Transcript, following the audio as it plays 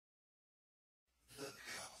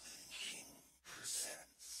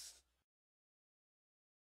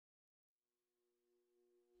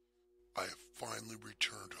finally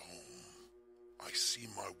returned home. I see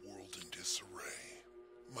my world in disarray.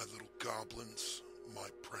 My little goblins, my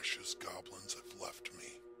precious goblins, have left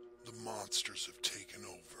me. The monsters have taken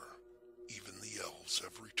over. Even the elves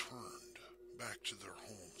have returned back to their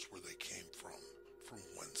homes where they came from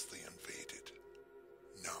whence they invaded.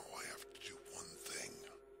 Now I have to do one thing: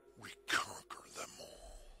 reconquer them all.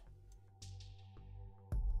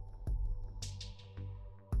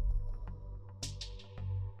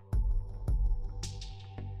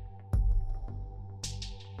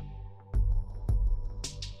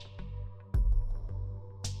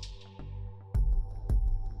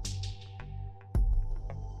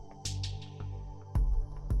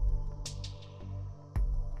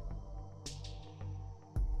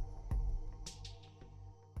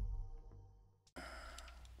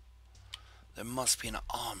 There must be an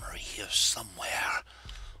armory here somewhere.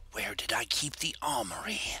 Where did I keep the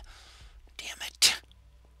armory? Damn it.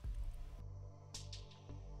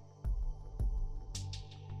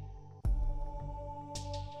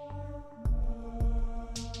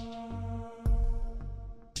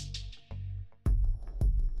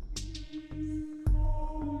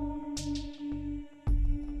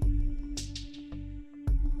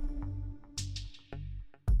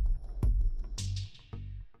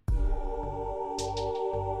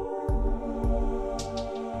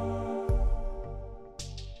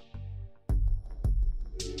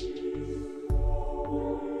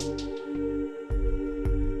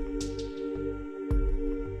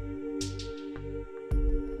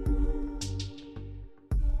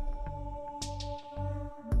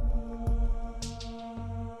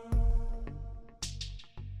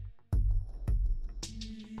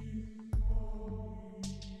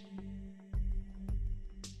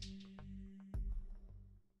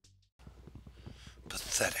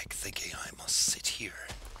 Pathetic, thinking I must sit here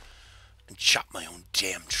and chop my own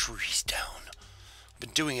damn trees down. I've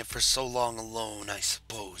been doing it for so long alone, I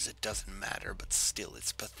suppose it doesn't matter, but still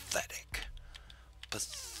it's pathetic.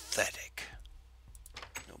 Pathetic.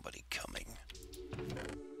 Nobody coming.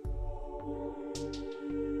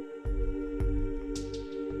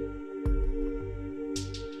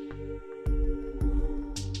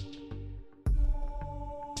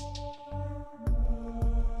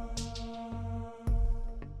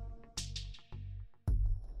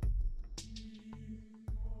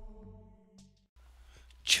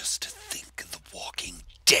 Just to think of the walking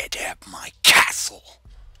dead at my castle.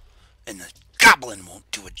 And the goblin won't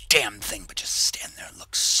do a damn thing but just stand there and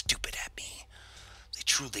look stupid at me. They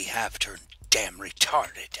truly have turned damn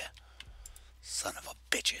retarded. Son of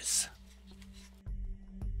a bitches.